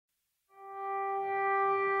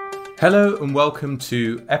Hello and welcome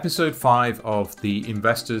to episode 5 of the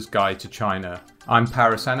Investor's Guide to China. I'm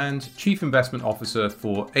Paras Anand, Chief Investment Officer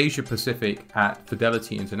for Asia Pacific at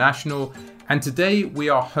Fidelity International, and today we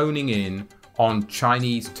are honing in on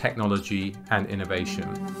Chinese technology and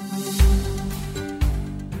innovation.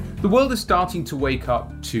 The world is starting to wake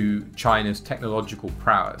up to China's technological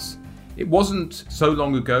prowess. It wasn't so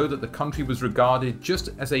long ago that the country was regarded just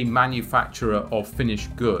as a manufacturer of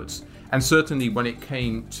finished goods, and certainly when it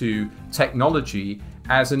came to technology,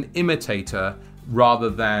 as an imitator rather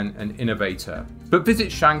than an innovator. But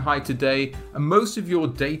visit Shanghai today and most of your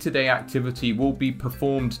day-to-day activity will be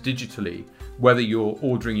performed digitally, whether you're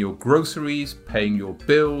ordering your groceries, paying your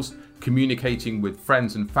bills, communicating with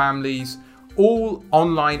friends and families, all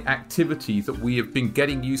online activities that we have been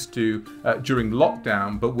getting used to during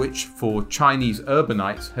lockdown, but which for Chinese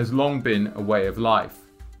urbanites has long been a way of life.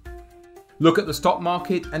 Look at the stock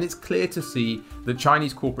market and it's clear to see the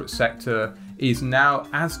Chinese corporate sector is now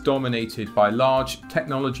as dominated by large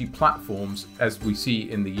technology platforms as we see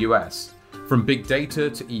in the US. From big data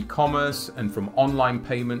to e-commerce and from online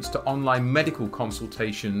payments to online medical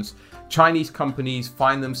consultations, Chinese companies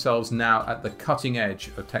find themselves now at the cutting edge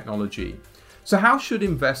of technology. So how should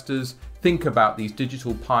investors think about these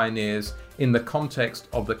digital pioneers in the context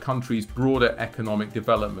of the country's broader economic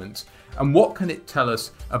development? And what can it tell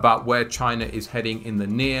us about where China is heading in the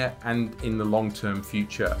near and in the long-term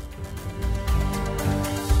future?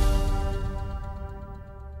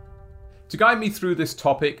 To guide me through this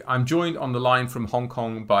topic, I'm joined on the line from Hong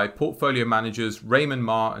Kong by portfolio managers Raymond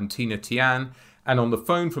Ma and Tina Tian. And on the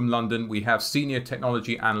phone from London, we have senior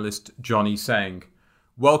technology analyst Johnny Tseng.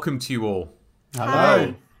 Welcome to you all.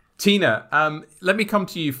 Hello. Tina, let me come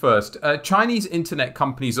to you first. Chinese internet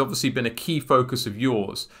companies have obviously been a key focus of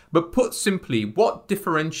yours, but put simply, what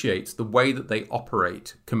differentiates the way that they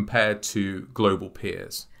operate compared to global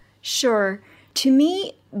peers? Sure. To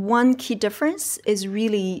me, one key difference is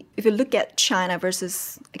really, if you look at China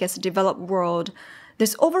versus, the developed world,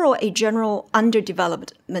 there's overall a general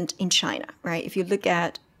underdevelopment in China, right? If you look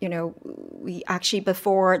at, we actually,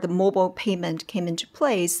 before the mobile payment came into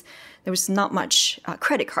place, there was not much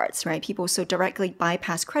credit cards, right? People so directly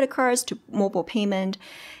bypass credit cards to mobile payment,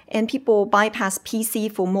 and people bypass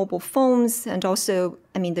PC for mobile phones, and also,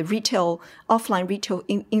 the offline retail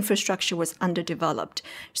infrastructure was underdeveloped.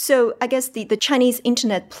 So I guess the Chinese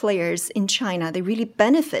internet players in China, they really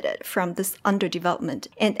benefited from this underdevelopment,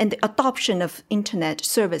 and the adoption of internet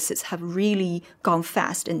services have really gone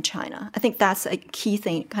fast in China. I think that's a key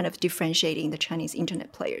thing kind of differentiating the Chinese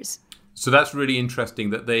internet players. So that's really interesting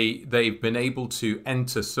that they've been able to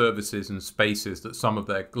enter services and spaces that some of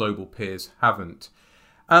their global peers haven't.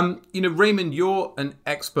 Raymond, you're an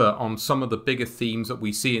expert on some of the bigger themes that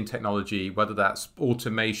we see in technology, whether that's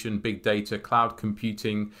automation, big data, cloud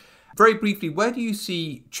computing. Very briefly, where do you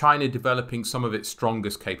see China developing some of its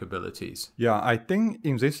strongest capabilities? Yeah, I think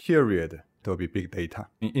in this period, there will be big data.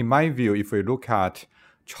 In my view, if we look at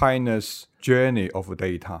China's journey of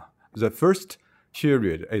data, the first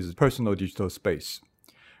period is personal digital space.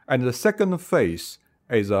 And the second phase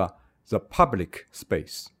is the public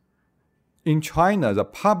space. In China, the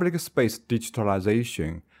public space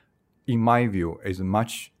digitalization, in my view, is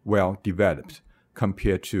much well developed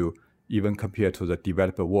compared to the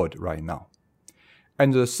developed world right now.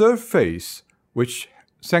 And the third phase, which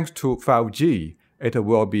thanks to 5G, it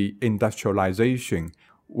will be industrialization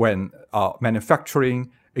when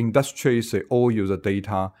manufacturing industries, they all use the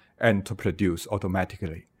data and to produce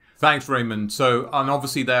automatically. Thanks, Raymond. And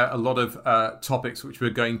obviously there are a lot of topics which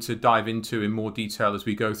we're going to dive into in more detail as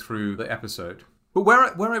we go through the episode. But where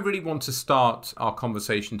I really want to start our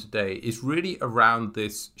conversation today is really around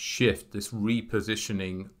this shift, this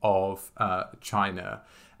repositioning of China.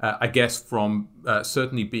 I guess from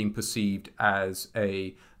certainly being perceived as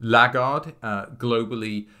a laggard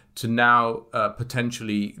globally to now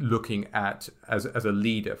potentially looking at as a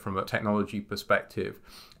leader from a technology perspective.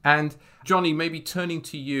 And Johnny, maybe turning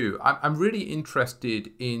to you, I'm really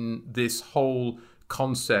interested in this whole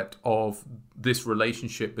concept of this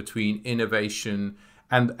relationship between innovation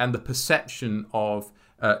and the perception of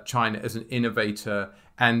China as an innovator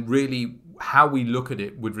and really how we look at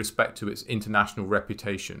it with respect to its international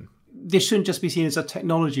reputation. This shouldn't just be seen as a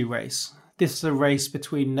technology race. This is a race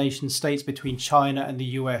between nation states, between China and the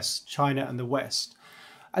US, China and the West.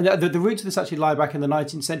 And the roots of this actually lie back in the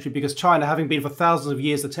 19th century because China, having been for thousands of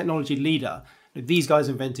years the technology leader, these guys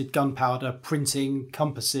invented gunpowder, printing,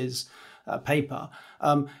 compasses, paper.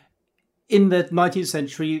 In the 19th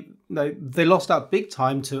century, they lost out big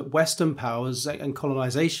time to Western powers and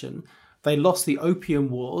colonization. They lost the Opium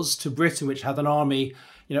Wars to Britain, which had an army,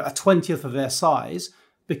 a 20th of their size,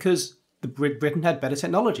 because Britain had better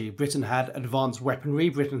technology. Britain had advanced weaponry.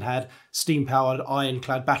 Britain had steam-powered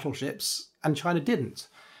ironclad battleships, and China didn't.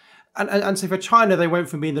 And so for China, they went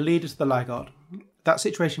from being the leader to the laggard. That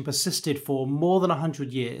situation persisted for more than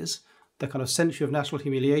 100 years, the kind of century of national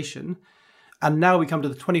humiliation. And now we come to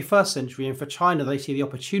the 21st century, and for China, they see the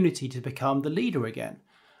opportunity to become the leader again.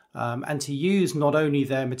 And to use not only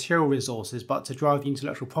their material resources, but to drive the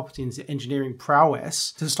intellectual property and engineering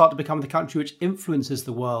prowess to start to become the country which influences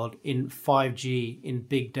the world in 5G, in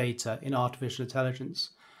big data, in artificial intelligence.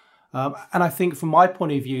 And I think from my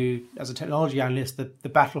point of view, as a technology analyst, the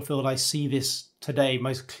battlefield I see this today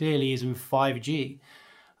most clearly is in 5G.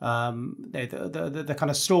 The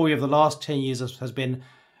kind of story of the last 10 years has been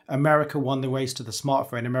America won the race to the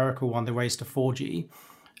smartphone, America won the race to 4G,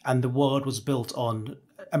 and the world was built on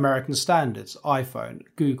American standards, iPhone,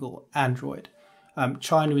 Google, Android.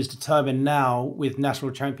 China is determined now with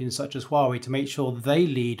national champions such as Huawei to make sure they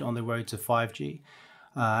lead on the road to 5G.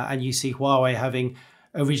 And you see Huawei, having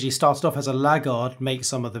originally started off as a laggard, make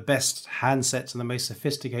some of the best handsets and the most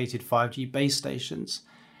sophisticated 5G base stations.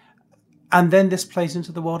 And then this plays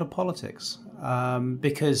into the world of politics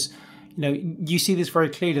because you see this very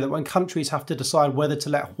clearly that when countries have to decide whether to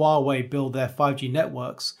let Huawei build their 5G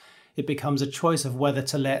networks, it becomes a choice of whether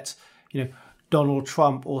to let Donald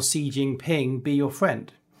Trump or Xi Jinping be your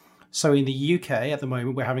friend. So in the UK at the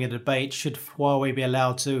moment, we're having a debate, should Huawei be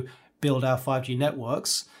allowed to build our 5G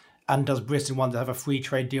networks? And does Britain want to have a free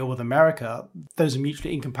trade deal with America? Those are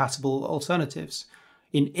mutually incompatible alternatives.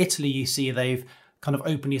 In Italy, you see they've kind of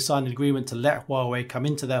openly signed an agreement to let Huawei come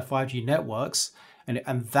into their 5G networks. And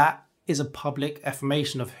that is a public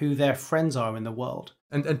affirmation of who their friends are in the world.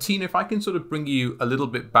 And Tina, if I can sort of bring you a little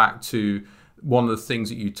bit back to one of the things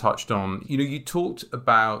that you touched on, you talked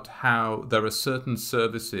about how there are certain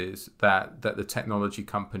services that the technology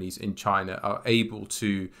companies in China are able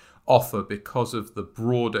to offer because of the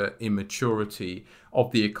broader immaturity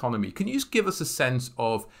of the economy. Can you just give us a sense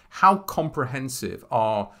of how comprehensive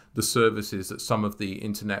are the services that some of the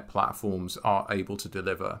internet platforms are able to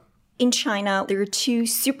deliver? In China, there are two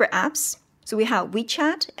super apps. So we have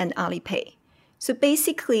WeChat and Alipay. So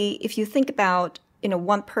basically, if you think about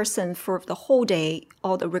one person for the whole day,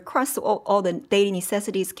 all the requests, all the daily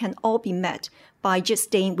necessities can all be met by just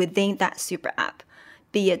staying within that super app.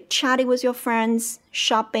 Be it chatting with your friends,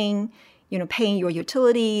 shopping, paying your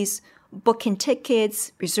utilities, booking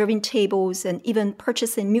tickets, reserving tables, and even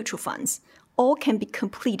purchasing mutual funds, all can be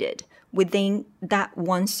completed within that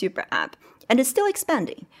one super app. And it's still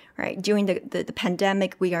expanding, right? During the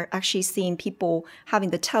pandemic, we are actually seeing people having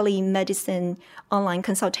the telemedicine, online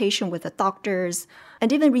consultation with the doctors,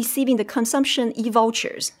 and even receiving the consumption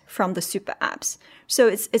e-vouchers from the super apps. So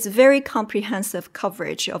it's very comprehensive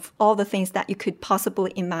coverage of all the things that you could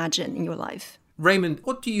possibly imagine in your life. Raymond,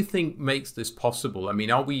 what do you think makes this possible? I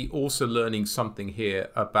mean, are we also learning something here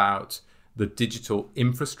about the digital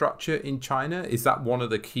infrastructure in China? Is that one of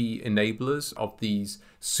the key enablers of these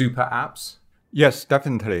super apps? Yes,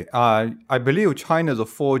 definitely. I believe China's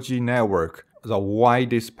 4G network is the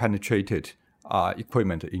widest penetrated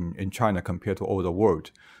equipment in China compared to all the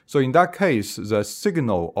world. So in that case, the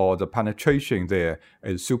signal or the penetration there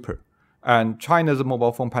is super. And China's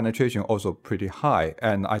mobile phone penetration also pretty high.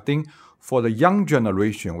 And I think for the young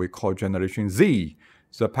generation, we call Generation Z,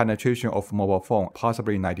 the penetration of mobile phone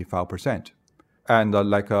possibly 95%. And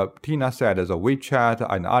like Tina said, as a WeChat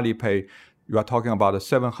and Alipay, you are talking about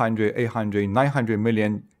 700, 800, 900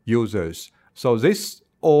 million users. So this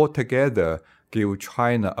all together give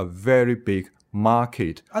China a very big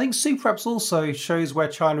market. I think super apps also shows where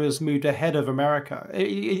China has moved ahead of America.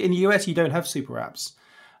 In the US, you don't have super apps.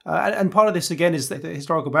 And part of this, again, is the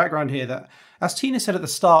historical background here that, as Tina said at the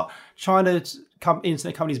start, China's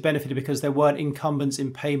internet companies benefited because there weren't incumbents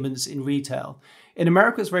in payments in retail. In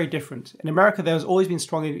America, it's very different. In America, there's always been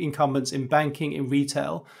strong incumbents in banking, in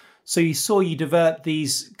retail. So you develop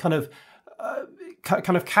these kind of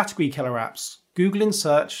category killer apps. Google in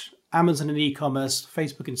search, Amazon in e-commerce,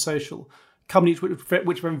 Facebook in social. Companies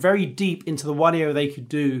which went very deep into the one area they could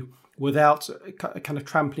do without kind of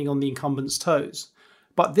trampling on the incumbents' toes.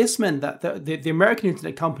 But this meant that the American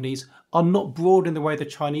internet companies are not broad in the way the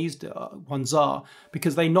Chinese ones are,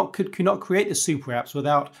 because they could not create the super apps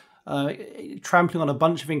without trampling on a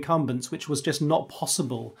bunch of incumbents, which was just not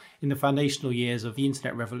possible in the foundational years of the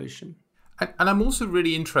internet revolution. And I'm also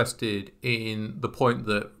really interested in the point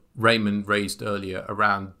that Raymond raised earlier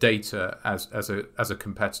around data as a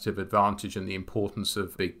competitive advantage and the importance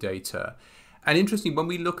of big data. And interesting, when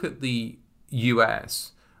we look at the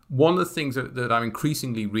US, One of the things that I'm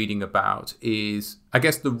increasingly reading about is, I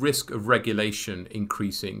guess, the risk of regulation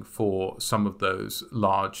increasing for some of those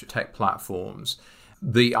large tech platforms.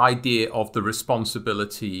 The idea of the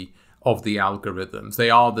responsibility of the algorithms. They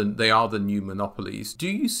are the new monopolies. Do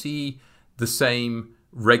you see the same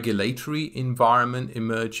regulatory environment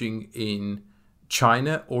emerging in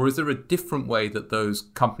China, or is there a different way that those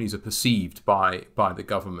companies are perceived by the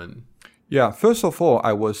government? Yeah, first of all,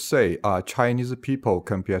 I would say Chinese people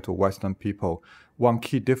compared to Western people, one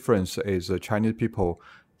key difference is Chinese people,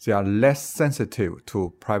 they are less sensitive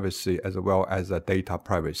to privacy as well as data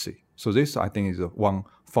privacy. So this, I think, is one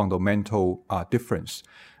fundamental difference.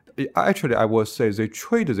 Actually, I would say they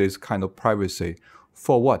trade this kind of privacy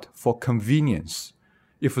for what? For convenience.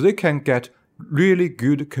 If they can get really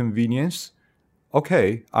good convenience,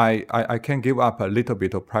 okay, I can give up a little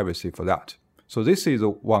bit of privacy for that. So this is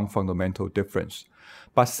one fundamental difference.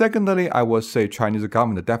 But secondly, I would say Chinese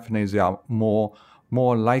government definitely they are more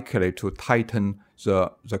likely to tighten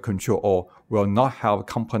the control or will not have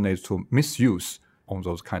companies to misuse on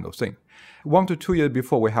those kind of things. 1 to 2 years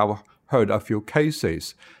before, we have heard a few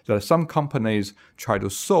cases that some companies try to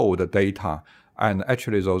sell the data, and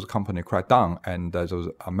actually those companies crack down, and those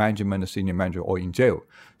management, senior manager, all in jail.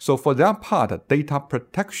 So for that part, data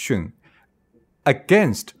protection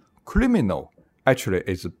against criminal actually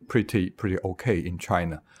is pretty okay in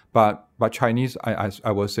China. But Chinese,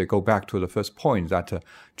 I will say, go back to the first point that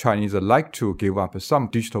Chinese like to give up some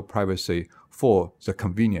digital privacy for the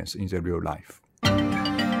convenience in their real life.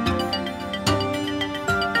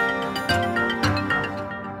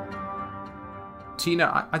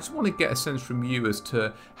 Tina, I just want to get a sense from you as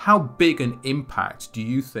to how big an impact do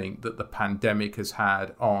you think that the pandemic has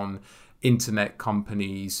had on internet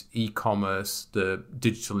companies, e-commerce, the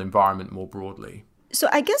digital environment more broadly? So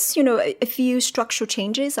I guess, a few structural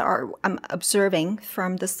changes I'm observing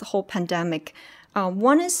from this whole pandemic.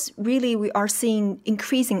 One is really we are seeing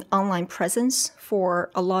increasing online presence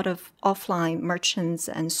for a lot of offline merchants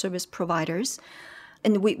and service providers.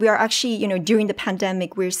 And we are actually, during the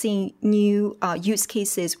pandemic, we're seeing new use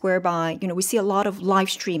cases whereby, we see a lot of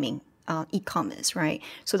live streaming e-commerce, right?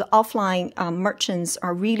 So the offline merchants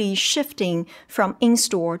are really shifting from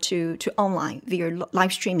in-store to online via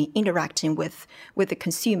live streaming, interacting with the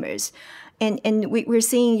consumers. And we're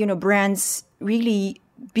seeing, brands really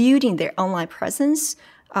building their online presence,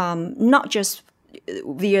 not just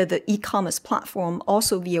via the e-commerce platform,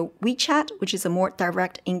 also via WeChat, which is a more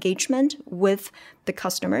direct engagement with the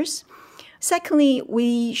customers. Secondly,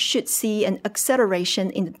 we should see an acceleration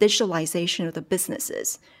in the digitalization of the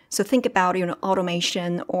businesses. So think about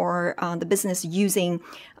automation or the business using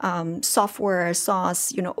software,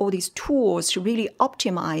 SaaS, all these tools to really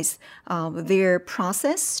optimize their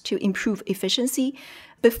process to improve efficiency.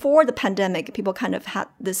 Before the pandemic, people kind of had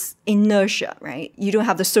this inertia, right? You don't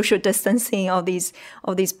have the social distancing of these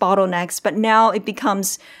bottlenecks, but now it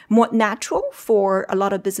becomes more natural for a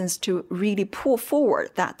lot of business to really pull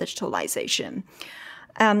forward that digitalization.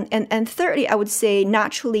 And thirdly, I would say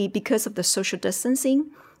naturally, because of the social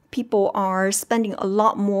distancing, people are spending a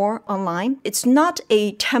lot more online. It's not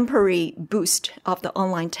a temporary boost of the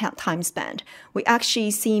online time spent. We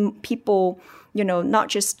actually see people, not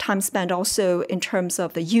just time spent, also in terms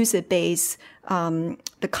of the user base,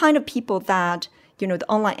 the kind of people that, the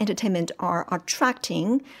online entertainment are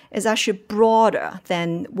attracting is actually broader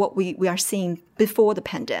than what we are seeing before the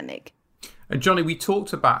pandemic. And Johnny, we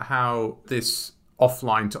talked about how this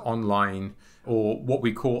offline to online, or what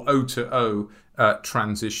we call O2O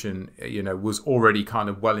transition, was already kind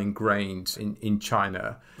of well ingrained in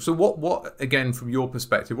China. So what again, from your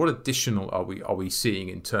perspective, what additional are we seeing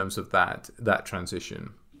in terms of that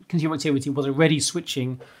transition? Consumer activity was already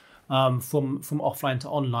switching from offline to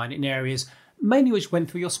online in areas mainly which went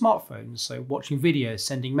through your smartphones. So watching videos,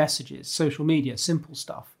 sending messages, social media, simple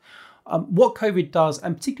stuff. What COVID does,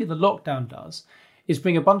 and particularly the lockdown does, is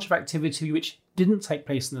bring a bunch of activity which didn't take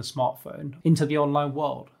place in the smartphone into the online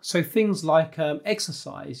world. So things like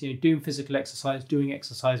exercise, doing physical exercise, doing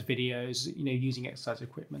exercise videos, using exercise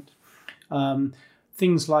equipment.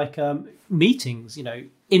 Things like meetings,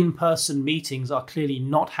 in-person meetings are clearly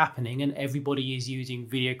not happening, and everybody is using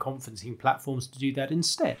video conferencing platforms to do that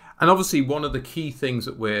instead. And obviously, one of the key things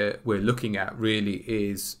that we're looking at really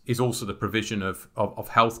is also the provision of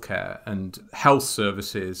healthcare and health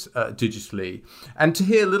services digitally. And to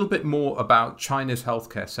hear a little bit more about China's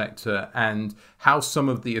healthcare sector and how some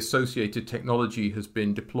of the associated technology has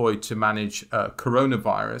been deployed to manage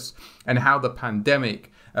coronavirus and how the pandemic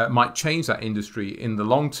might change that industry in the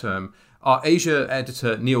long term, our Asia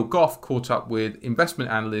editor Neil Goff caught up with investment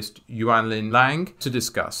analyst Yuanlin Lang to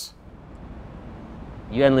discuss.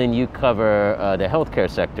 Yuanlin, you cover the healthcare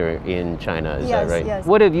sector in China, is that right? Yes.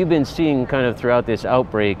 What have you been seeing kind of throughout this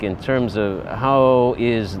outbreak in terms of how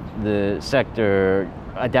is the sector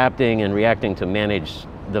adapting and reacting to manage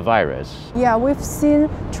the virus? Yeah, we've seen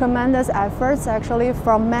tremendous efforts actually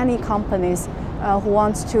from many companies who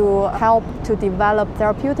want to help to develop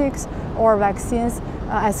therapeutics or vaccines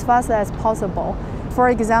as fast as possible. For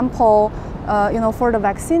example, for the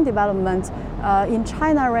vaccine development, in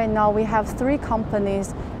China right now we have 3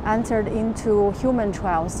 companies entered into human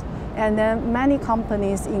trials, and then many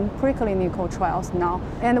companies in preclinical trials now.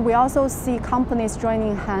 And we also see companies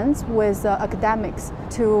joining hands with academics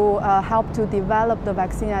to help to develop the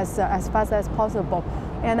vaccine as fast as possible.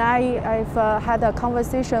 And I've had a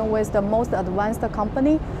conversation with the most advanced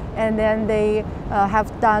company, and then they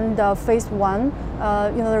have done the phase 1.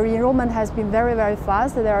 The enrollment has been very, very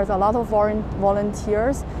fast. There's a lot of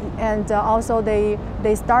volunteers, and also they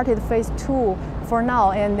started phase 2 for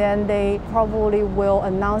now, and then they probably will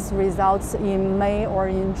announce results in May or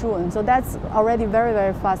in June. So that's already very,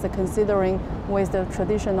 very fast considering with the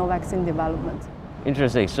traditional vaccine development.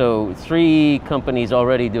 Interesting. So 3 companies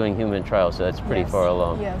already doing human trials, so that's pretty far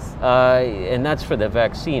along. Yes. And that's for the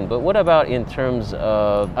vaccine. But what about in terms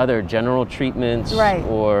of other general treatments, right,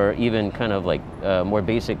 or even kind of like more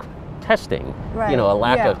basic testing? Right. A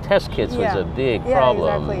lack of test kits was a big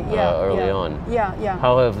problem early on. Yeah.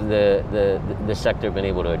 How have the sector been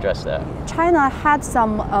able to address that? China had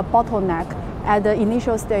some bottleneck at the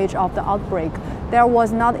initial stage of the outbreak. There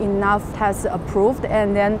was not enough tests approved,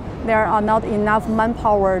 and then there are not enough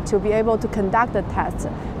manpower to be able to conduct the tests.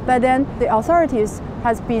 But then the authorities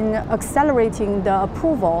has been accelerating the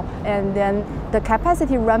approval, and then the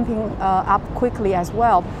capacity ramping up quickly as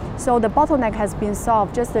well. So the bottleneck has been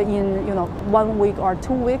solved just in 1 week or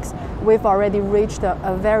 2 weeks. We've already reached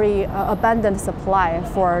a very abundant supply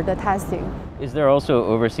for the testing. Is there also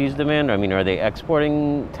overseas demand? I mean, are they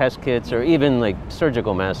exporting test kits or even like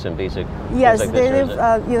surgical masks and basic? Yes, things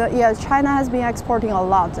like this, China has been exporting a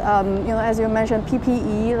lot. As you mentioned,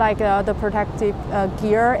 PPE, like the protective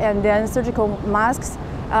gear, and then surgical masks,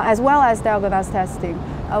 as well as diagnostic testing.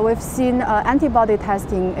 We've seen antibody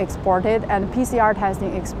testing exported and PCR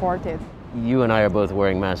testing exported. You and I are both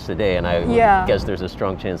wearing masks today, and I guess there's a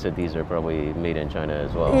strong chance that these are probably made in China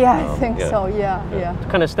as well. Yeah, I think so, yeah.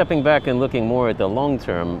 Kind of stepping back and looking more at the long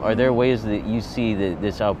term, are there ways that you see that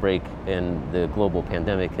this outbreak and the global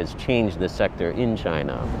pandemic has changed the sector in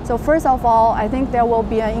China? So first of all, I think there will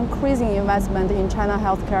be an increasing investment in China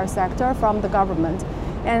healthcare sector from the government.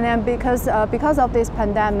 And then because of this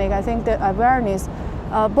pandemic, I think the awareness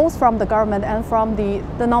both from the government and from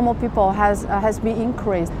the normal people has been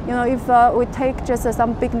increased. If we take just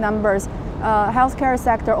some big numbers, healthcare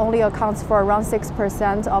sector only accounts for around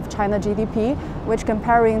 6% of China GDP, which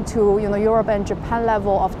comparing to Europe and Japan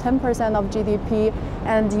level of 10% of GDP,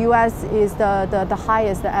 and US is the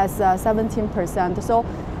highest as 17%. So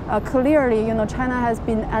clearly, China has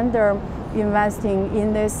been under investing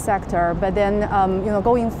in this sector, but then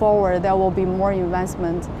going forward there will be more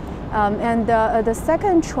investment. And the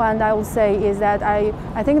second trend I would say is that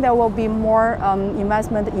I think there will be more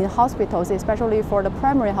investment in hospitals, especially for the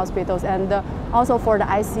primary hospitals and also for the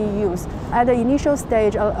ICUs. At the initial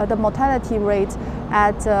stage, the mortality rate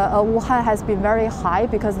at Wuhan has been very high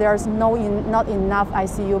because there's not enough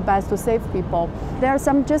ICU beds to save people. There are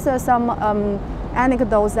some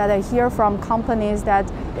anecdotes that I hear from companies that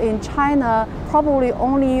in China, probably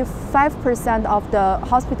only 5% of the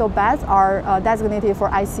hospital beds are designated for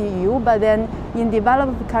ICU, but then in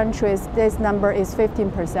developed countries, this number is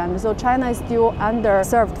 15%. So China is still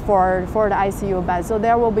underserved for the ICU beds. So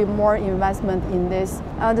there will be more investment in this.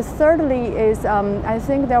 The thirdly is I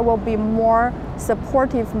think there will be more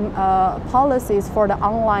supportive policies for the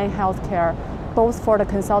online healthcare, both for the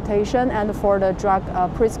consultation and for the drug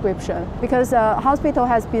prescription. Because hospital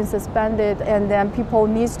has been suspended, and then people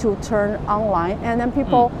need to turn online, and then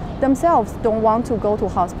people themselves don't want to go to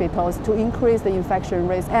hospitals to increase the infection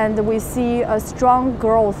risk. And we see a strong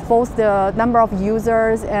growth, both the number of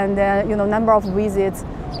users and then number of visits.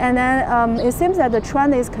 And then it seems that the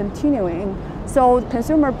trend is continuing. So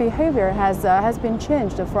consumer behavior has been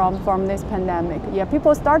changed from this pandemic. Yeah,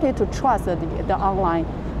 people started to trust the online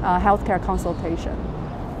healthcare consultation.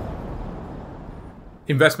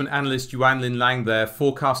 Investment analyst Yuanlin Lang there,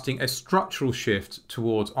 forecasting a structural shift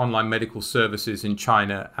towards online medical services in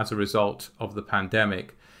China as a result of the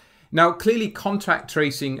pandemic. Now, clearly contact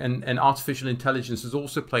tracing and artificial intelligence has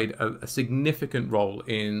also played a significant role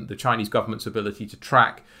in the Chinese government's ability to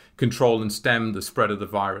track, control and stem the spread of the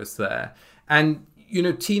virus there. And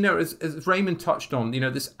Tina, as Raymond touched on,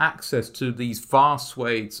 this access to these vast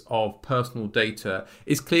swathes of personal data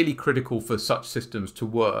is clearly critical for such systems to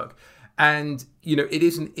work. And, it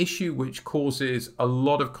is an issue which causes a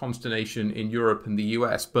lot of consternation in Europe and the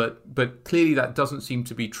US, but clearly that doesn't seem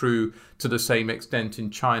to be true to the same extent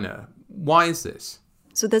in China. Why is this?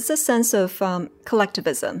 So there's a sense of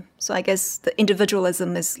collectivism. So I guess the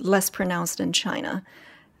individualism is less pronounced in China.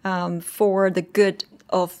 For the good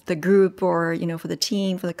of the group or, for the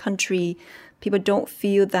team, for the country, people don't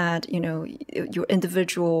feel that, your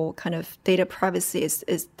individual kind of data privacy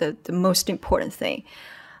is the most important thing.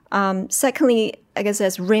 Secondly, I guess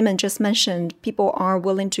as Raymond just mentioned, people are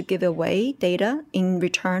willing to give away data in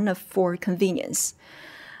return for convenience.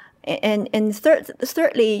 And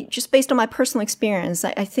thirdly, just based on my personal experience,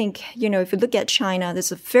 I think, if you look at China,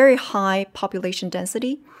 there's a very high population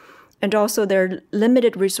density and also there are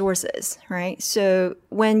limited resources, right? So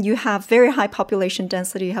when you have very high population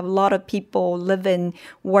density, you have a lot of people living,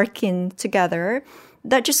 working together,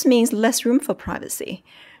 that just means less room for privacy.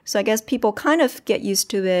 So I guess people kind of get used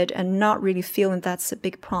to it and not really feeling that's a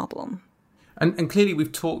big problem. And clearly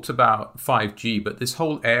we've talked about 5G, but this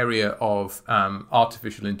whole area of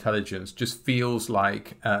artificial intelligence just feels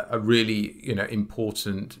like a really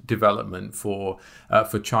important development for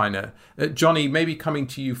China. Johnny, maybe coming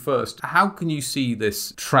to you first, how can you see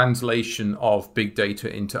this translation of big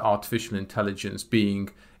data into artificial intelligence being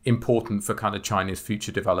important for kind of China's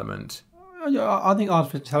future development? I think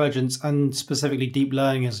artificial intelligence and specifically deep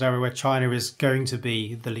learning is an area where China is going to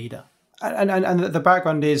be the leader. And the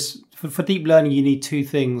background is, for deep learning, you need two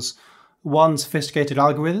things. One, sophisticated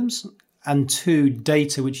algorithms, and two,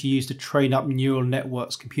 data which you use to train up neural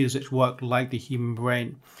networks, computers which work like the human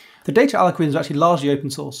brain. The data algorithm is actually largely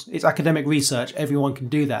open source. It's academic research. Everyone can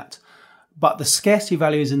do that. But the scarcity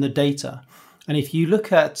value is in the data. And if you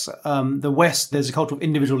look at the West, there's a culture of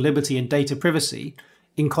individual liberty and data privacy,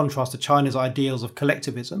 in contrast to China's ideals of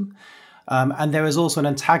collectivism. And there is also an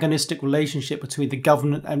antagonistic relationship between the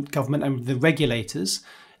government and the regulators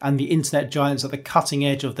and the internet giants at the cutting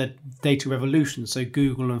edge of the data revolution. So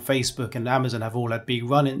Google and Facebook and Amazon have all had big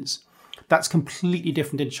run-ins. That's completely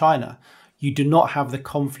different in China. You do not have the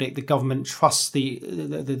conflict. The government trusts the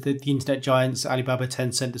internet giants, Alibaba,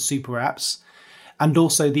 Tencent, the super apps. And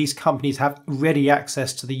also these companies have ready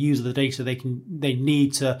access to the use of the data they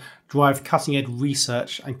need to drive cutting-edge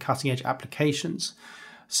research and cutting-edge applications.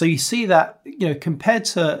 So you see that, compared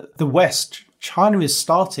to the West, China is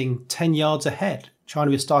starting 10 yards ahead.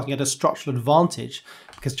 China is starting at a structural advantage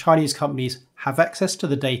because Chinese companies have access to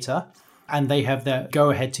the data and they have their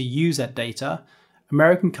go-ahead to use that data.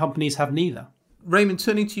 American companies have neither. Raymond,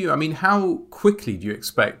 turning to you, how quickly do you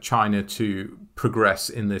expect China to progress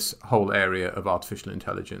in this whole area of artificial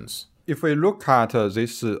intelligence? If we look at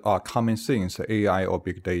this common things, AI or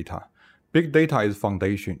big data is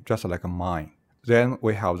foundation, just like a mine. Then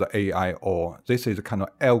we have the AI, or this is kind of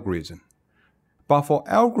algorithm. But for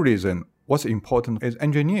algorithm, what's important is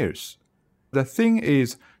engineers. The thing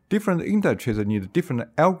is, different industries need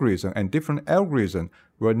different algorithms, and different algorithms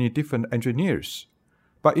will need different engineers.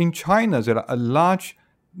 But in China, there are a large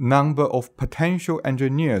number of potential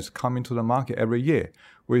engineers coming to the market every year,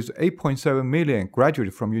 with 8.7 million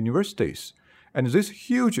graduates from universities. And this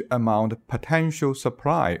huge amount of potential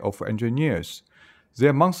supply of engineers,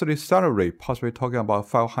 their monthly salary possibly talking about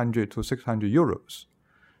 500 to 600 euros.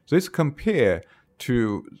 This compared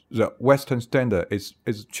to the Western standard is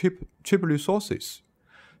cheap resources.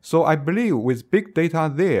 So I believe with big data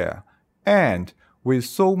there and with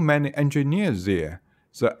so many engineers there,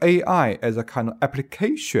 the AI as a kind of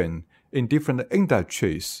application in different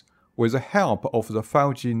industries with the help of the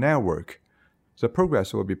 5G network, the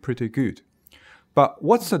progress will be pretty good. But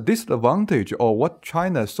what's the disadvantage or what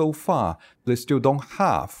China so far they still don't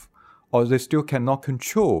have or they still cannot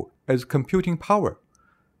control is computing power.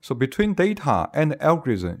 So between data and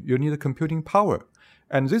algorithm, you need computing power.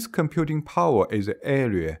 And this computing power is the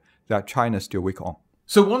area that China is still weak on.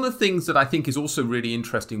 So one of the things that I think is also really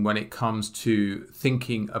interesting when it comes to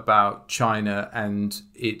thinking about China and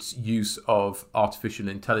its use of artificial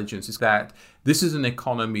intelligence is that this is an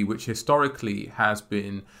economy which historically has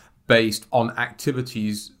been based on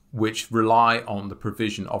activities which rely on the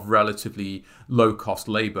provision of relatively low-cost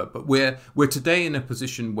labor. But we're today in a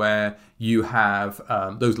position where you have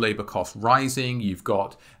those labor costs rising, you've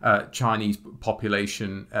got Chinese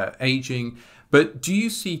population aging. But do you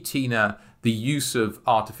see, Tina, the use of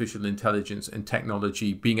artificial intelligence and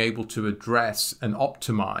technology being able to address and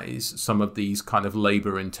optimize some of these kind of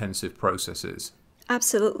labor-intensive processes?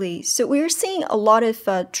 Absolutely. So we're seeing a lot of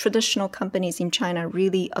traditional companies in China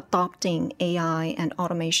really adopting AI and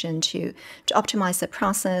automation to optimize the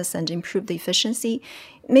process and improve the efficiency.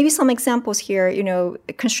 Maybe some examples here,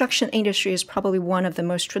 construction industry is probably one of the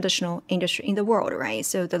most traditional industry in the world, right?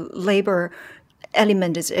 So the labor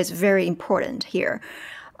element is very important here.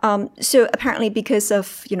 So apparently because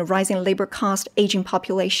of rising labor cost, aging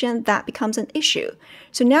population, that becomes an issue.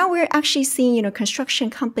 So now we're actually seeing construction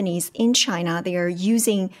companies in China, they are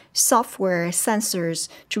using software sensors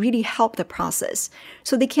to really help the process.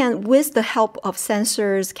 So they can, with the help of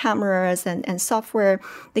sensors, cameras, and software,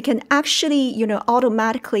 they can actually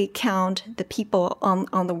automatically count the people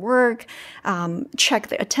on the work, check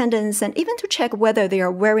the attendance, and even to check whether they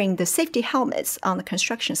are wearing the safety helmets on the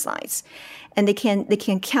construction sites. And they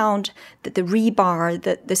can count the rebar,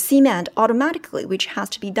 the cement automatically, which has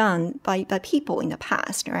to be done by people in the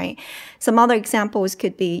past, right? Some other examples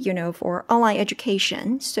could be, for online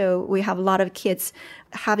education. So we have a lot of kids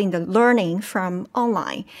having the learning from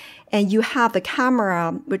online. And you have the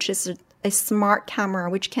camera, which is a smart camera,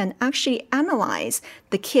 which can actually analyze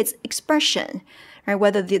the kids' expression. Right,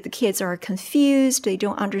 whether the kids are confused, they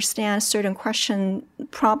don't understand certain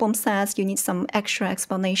problem sets, you need some extra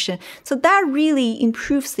explanation. So that really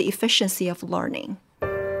improves the efficiency of learning.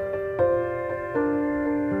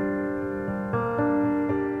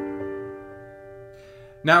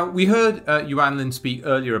 Now, we heard Yuan Lin speak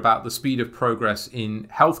earlier about the speed of progress in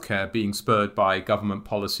healthcare being spurred by government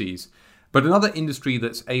policies. But another industry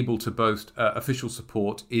that's able to boast official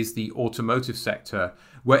support is the automotive sector,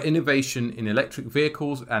 where innovation in electric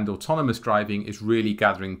vehicles and autonomous driving is really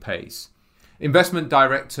gathering pace. Investment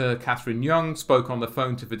Director Catherine Young spoke on the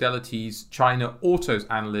phone to Fidelity's China Autos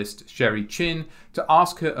analyst Sherry Chin to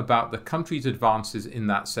ask her about the country's advances in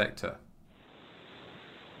that sector.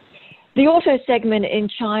 The auto segment in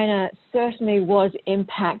China certainly was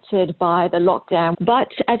impacted by the lockdown. But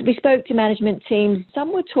as we spoke to management teams,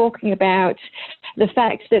 some were talking about the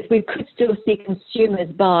fact that we could still see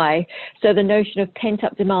consumers buy. So the notion of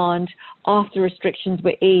pent-up demand after restrictions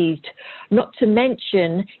were eased, not to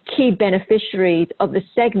mention key beneficiaries of the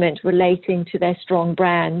segment relating to their strong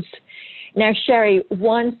brands. Now, Sherry,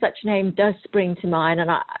 one such name does spring to mind, and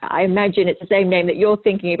I imagine it's the same name that you're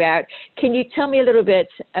thinking about. Can you tell me a little bit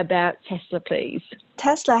about Tesla, please?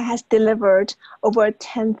 Tesla has delivered over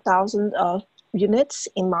 10,000 of units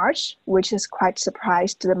in March, which is quite a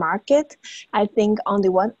surprise to the market. I think on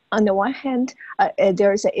the one hand,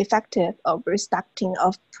 there is an effective of restocking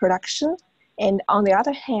of production, and on the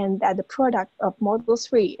other hand, that the product of Model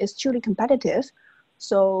 3 is truly competitive.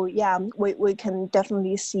 So yeah, we can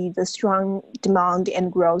definitely see the strong demand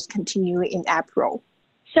and growth continue in April.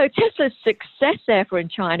 So Tesla's success therefore in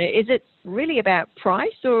China, is it really about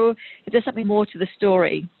price, or is there something more to the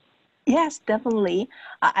story? Yes, definitely.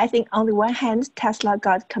 I think on the one hand, Tesla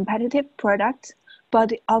got competitive products,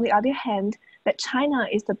 but on the other hand, that China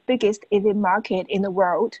is the biggest EV market in the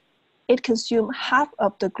world. It consumes half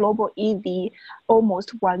of the global EV,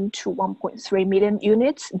 almost 1 to 1.3 million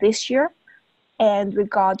units this year. And we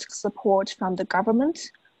got support from the government.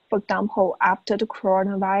 For example, after the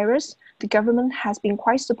coronavirus, the government has been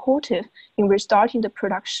quite supportive in restarting the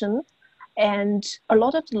production. And a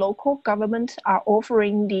lot of the local governments are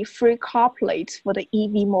offering the free car plates for the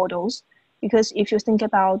EV models. Because if you think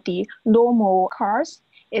about the normal cars,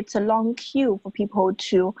 it's a long queue for people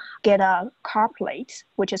to get a car plate,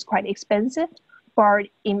 which is quite expensive. But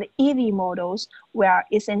in the EV models, we are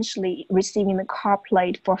essentially receiving the car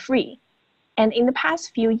plate for free. And in the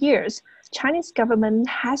past few years, the Chinese government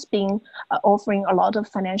has been offering a lot of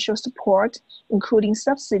financial support, including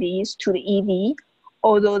subsidies to the EV,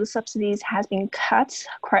 although the subsidies has been cut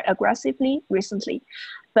quite aggressively recently.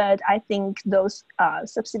 But I think those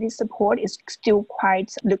subsidy support is still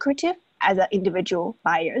quite lucrative as individual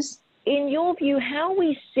buyers. In your view, how are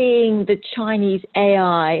we seeing the Chinese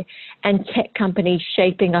AI and tech companies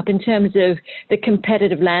shaping up in terms of the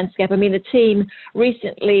competitive landscape? I mean, the team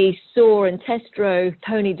recently saw and test drove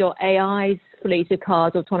Pony.ai's fleet of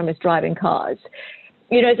cars, autonomous driving cars.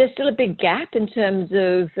 There's still a big gap in terms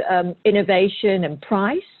of innovation and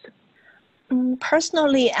price.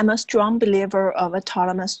 Personally, I'm a strong believer of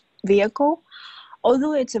autonomous vehicle.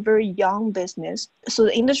 Although it's a very young business, so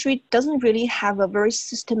the industry doesn't really have a very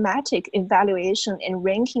systematic evaluation and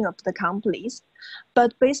ranking of the companies.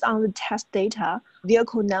 But based on the test data,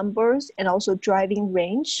 vehicle numbers, and also driving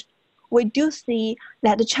range, we do see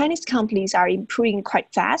that the Chinese companies are improving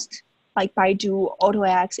quite fast. Like Baidu,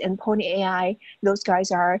 AutoX, and Pony.ai, those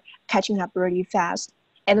guys are catching up really fast.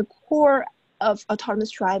 And the core of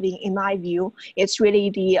autonomous driving, in my view, it's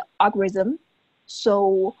really the algorithm.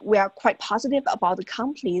 So we are quite positive about the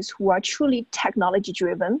companies who are truly technology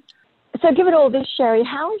driven. So given all this, Sherry,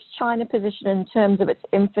 how is China positioned in terms of its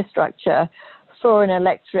infrastructure for an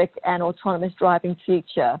electric and autonomous driving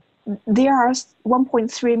future? There are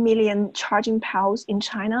 1.3 million charging piles in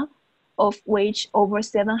China, of which over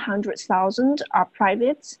 700,000 are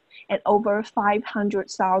private and over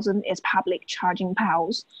 500,000 is public charging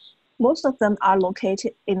piles. Most of them are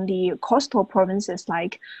located in the coastal provinces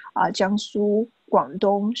like Jiangsu,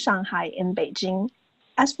 Guangdong, Shanghai, and Beijing.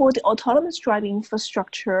 As for the autonomous driving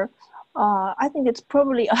infrastructure, I think it's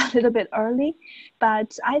probably a little bit early,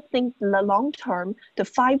 but I think in the long term, the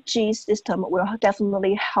 5G system will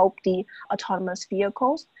definitely help the autonomous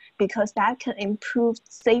vehicles because that can improve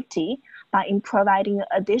safety by providing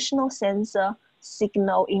additional sensor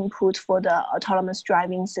signal input for the autonomous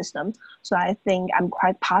driving system. So I think I'm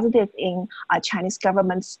quite positive in Chinese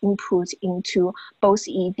government's input into both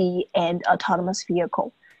EV and autonomous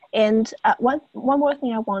vehicle. And one more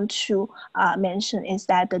thing I want to mention is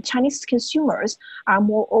that the Chinese consumers are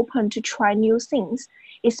more open to try new things,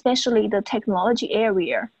 especially the technology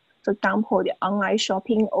area. For example, the online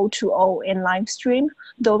shopping, O2O, and live stream,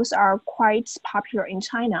 those are quite popular in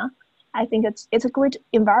China. I think it's a great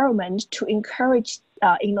environment to encourage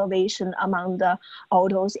innovation among the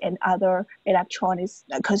autos and other electronics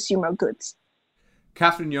consumer goods.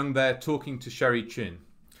 Catherine Young there talking to Sherry Chin.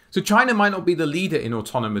 So China might not be the leader in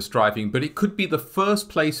autonomous driving, but it could be the first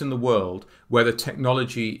place in the world where the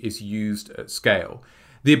technology is used at scale.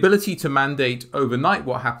 The ability to mandate overnight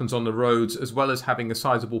what happens on the roads, as well as having a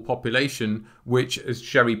sizable population, which, as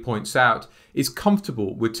Sherry points out, is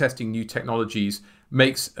comfortable with testing new technologies,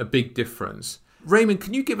 makes a big difference. Raymond,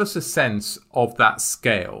 can you give us a sense of that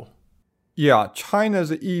scale? Yeah,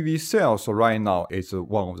 China's EV sales right now is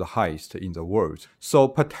one of the highest in the world. So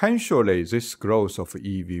potentially this growth of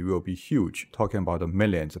EV will be huge, talking about the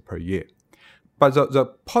millions per year. But the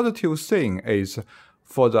positive thing is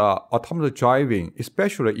for the autonomous driving,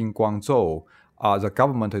 especially in Guangzhou, the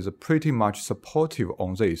government is pretty much supportive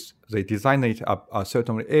on this. They designate a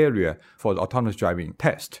certain area for the autonomous driving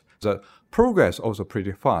test. The progress also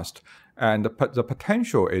pretty fast. And the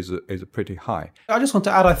potential is pretty high. I just want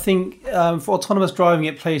to add, I think for autonomous driving,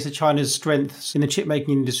 it plays to China's strengths in the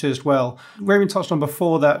chip-making industry as well. Raymond touched on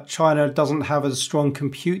before that China doesn't have as strong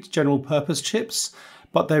compute general purpose chips,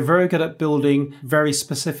 but they're very good at building very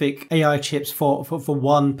specific AI chips for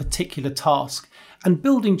one particular task. And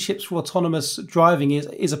building chips for autonomous driving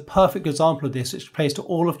is a perfect example of this, which plays to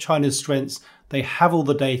all of China's strengths. They have all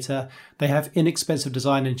the data, they have inexpensive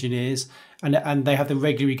design engineers, and they have the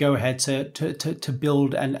regulatory go-ahead to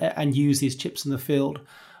build and use these chips in the field.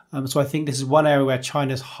 So I think this is one area where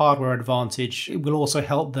China's hardware advantage will also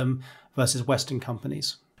help them versus Western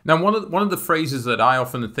companies. Now, one of the phrases that I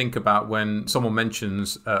often think about when someone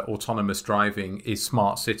mentions autonomous driving is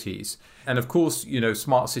smart cities. And of course,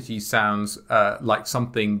 smart cities sounds like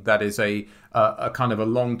something that is a kind of a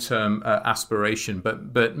long-term aspiration.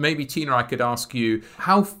 But maybe, Tina, I could ask you,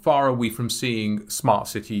 how far are we from seeing smart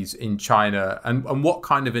cities in China, and what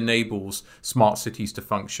kind of enables smart cities to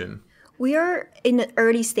function? We are in the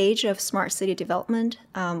early stage of smart city development.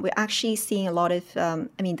 We're actually seeing a lot of,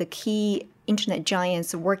 the key internet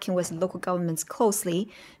giants working with local governments closely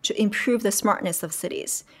to improve the smartness of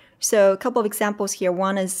cities. So a couple of examples here.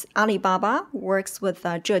 One is Alibaba works with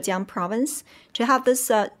Zhejiang province to have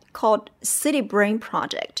this called City Brain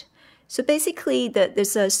project. So basically,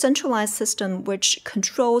 there's a centralized system which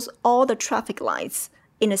controls all the traffic lights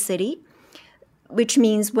in a city, which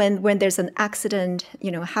means when there's an accident,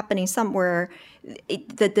 happening somewhere,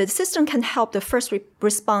 the system can help the first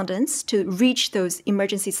responders to reach those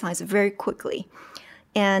emergency sites very quickly.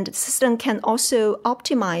 And the system can also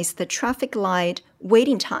optimize the traffic light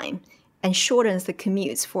waiting time and shortens the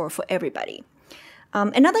commutes for everybody.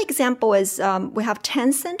 Another example is we have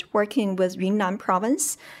Tencent working with Yunnan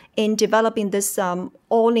province in developing this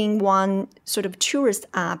all-in-one sort of tourist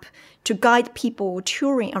app to guide people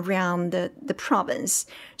touring around the province.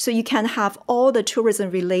 So you can have all the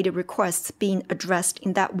tourism-related requests being addressed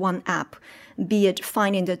in that one app, be it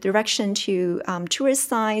finding the direction to tourist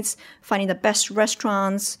sites, finding the best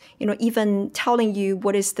restaurants, even telling you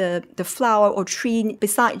what is the flower or tree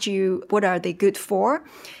beside you, what are they good for,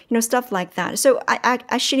 stuff like that. So I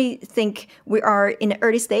actually think we are in the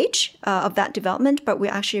early stage of that development, but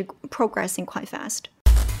we're actually progressing quite fast.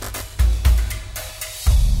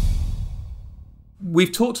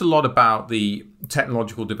 We've talked a lot about the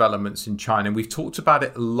technological developments in China. We've talked about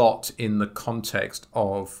it a lot in the context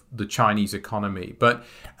of the Chinese economy. But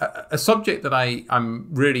a subject that I'm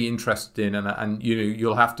really interested in, and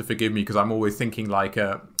you'll have to forgive me because I'm always thinking like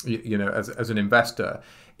as an investor,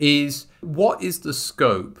 is what is the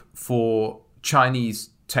scope for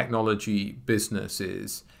Chinese technology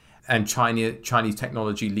businesses and Chinese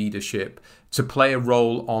technology leadership to play a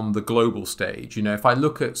role on the global stage? If I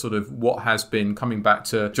look at sort of what has been, coming back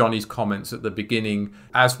to Johnny's comments at the beginning,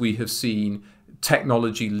 as we have seen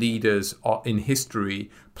technology leaders in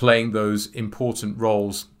history playing those important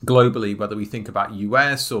roles globally, whether we think about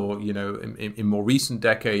US or, in more recent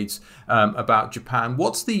decades, about Japan,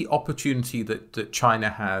 what's the opportunity that China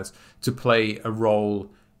has to play a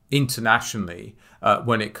role internationally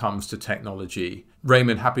when it comes to technology?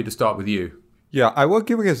 Raymond, happy to start with you. Yeah, I will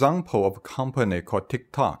give an example of a company called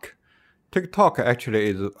TikTok. TikTok actually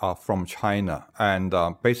is from China, and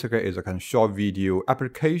basically is a kind of short video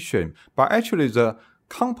application. But actually the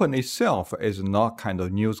company itself is not kind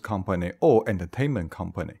of news company or entertainment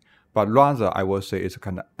company, but rather I will say it's a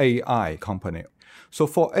kind of AI company. So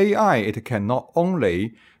for AI, it can not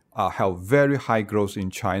only have very high growth in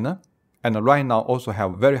China, and right now also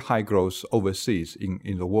have very high growth overseas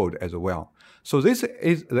in the world as well. So this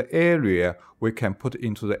is the area we can put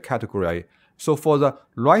into the category. So for the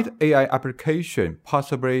right AI application,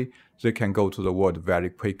 possibly they can go to the world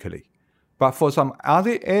very quickly. But for some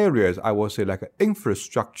other areas, I would say like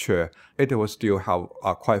infrastructure, it will still have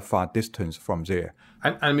a quite far distance from there.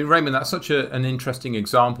 And I mean, Raymond, that's such an interesting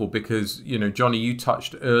example because, Johnny, you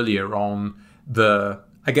touched earlier on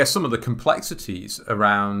some of the complexities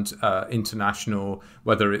around international,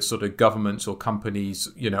 whether it's sort of governments or companies,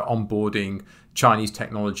 onboarding Chinese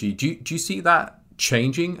technology. Do you see that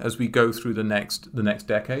changing as we go through the next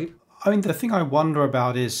decade? I mean, the thing I wonder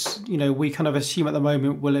about is, we kind of assume at the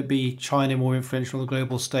moment, will it be China more influential on the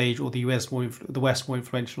global stage or the West more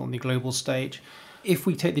influential on the global stage? If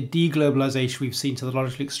we take the deglobalization we've seen to the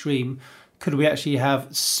logical extreme, could we actually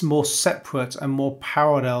have more separate and more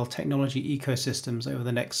parallel technology ecosystems over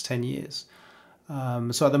the next 10 years?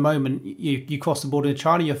 So at the moment, you cross the border in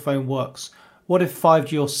China, your phone works. What if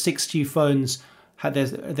 5G or 6G phones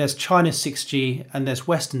there's China 6G and there's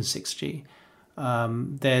Western 6G?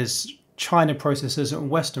 There's China processors and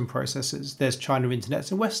Western processors. There's China internets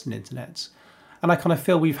and Western internets. And I kind of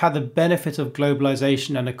feel we've had the benefit of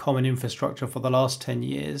globalization and a common infrastructure for the last 10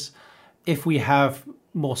 years. If we have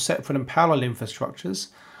more separate and parallel infrastructures,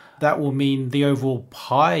 that will mean the overall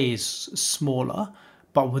pie is smaller,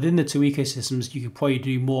 but within the two ecosystems you could probably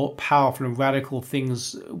do more powerful and radical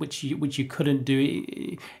things which you couldn't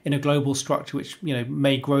do in a global structure, which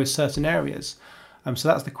may grow certain areas. So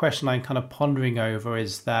that's the question I'm kind of pondering over,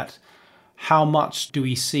 is that how much do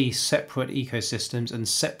we see separate ecosystems and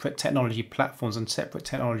separate technology platforms and separate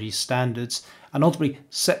technology standards, and ultimately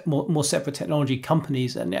more separate technology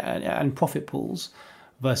companies and profit pools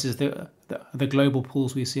versus the global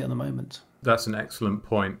pools we see at the moment? That's an excellent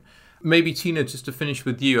point. Maybe, Tina, just to finish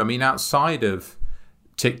with you, I mean, outside of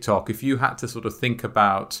TikTok, if you had to sort of think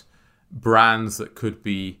about brands that could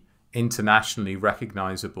be internationally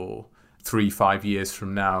recognizable 3-5 years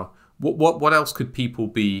from now, what else could people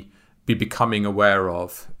be becoming aware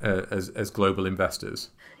of as global investors?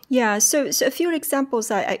 Yeah, so a few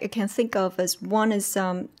examples I can think of as one is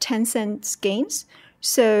Tencent's games.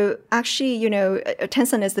 So actually,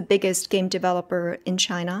 Tencent is the biggest game developer in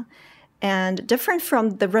China. And different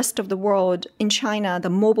from the rest of the world, in China, the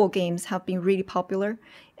mobile games have been really popular.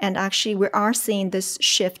 And actually, we are seeing this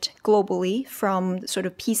shift globally from sort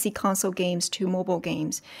of PC console games to mobile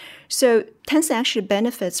games. So Tencent actually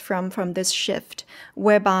benefits from this shift,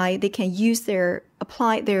 whereby they can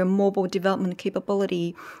apply their mobile development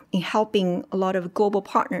capability in helping a lot of global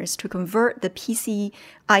partners to convert the PC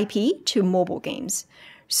IP to mobile games.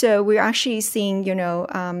 So we're actually seeing,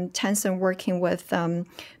 Tencent working with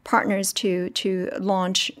partners to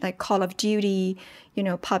launch like Call of Duty,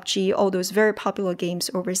 PUBG, all those very popular games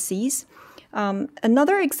overseas.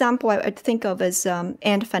 Another example I think of is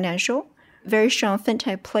Ant Financial, very strong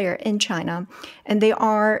fintech player in China, and they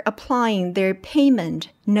are applying their payment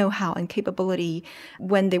know-how and capability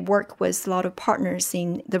when they work with a lot of partners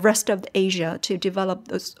in the rest of Asia to develop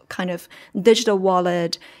those kind of digital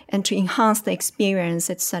wallet and to enhance the experience,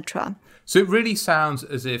 etc. So it really sounds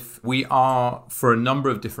as if we are, for a number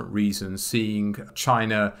of different reasons, seeing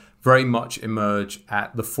China very much emerge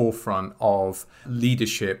at the forefront of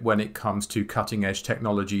leadership when it comes to cutting edge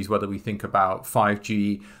technologies, whether we think about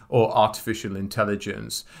 5G or artificial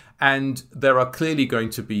intelligence. And there are clearly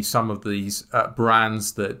going to be some of these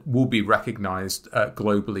brands that will be recognized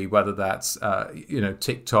globally, whether that's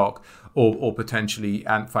TikTok or potentially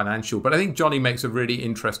Ant Financial. But I think Johnny makes a really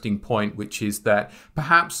interesting point, which is that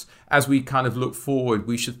perhaps as we kind of look forward,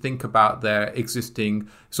 we should think about their existing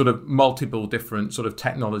sort of multiple different sort of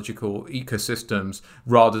technological ecosystems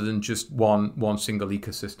rather than just one single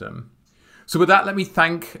ecosystem. So with that, let me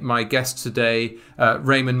thank my guests today,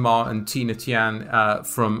 Raymond Ma and Tina Tian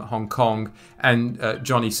from Hong Kong, and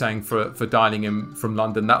Johnny Tsang for dialing in from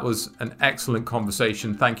London. That was an excellent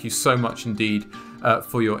conversation. Thank you so much indeed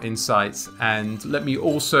for your insights. And let me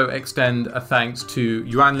also extend a thanks to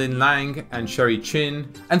Yuanlin Lang and Sherry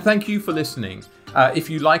Chin. And thank you for listening. If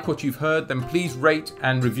you like what you've heard, then please rate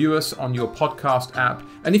and review us on your podcast app.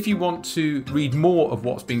 And if you want to read more of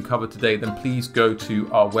what's been covered today, then please go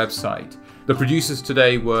to our website. The producers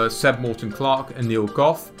today were Seb Morton-Clark and Neil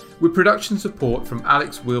Goff, with production support from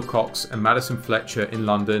Alex Wilcox and Madison Fletcher in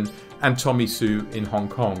London and Tommy Su in Hong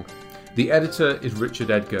Kong. The editor is Richard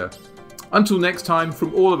Edgar. Until next time,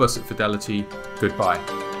 from all of us at Fidelity, goodbye.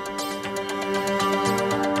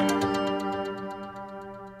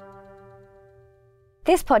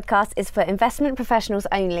 This podcast is for investment professionals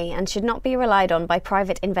only and should not be relied on by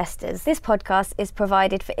private investors. This podcast is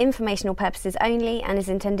provided for informational purposes only and is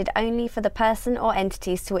intended only for the person or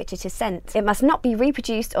entities to which it is sent. It must not be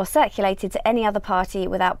reproduced or circulated to any other party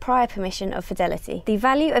without prior permission of Fidelity. The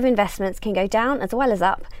value of investments can go down as well as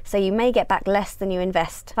up, so you may get back less than you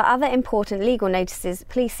invest. For other important legal notices,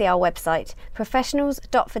 please see our website,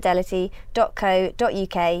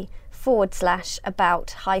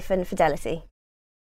 professionals.fidelity.co.uk/about-fidelity.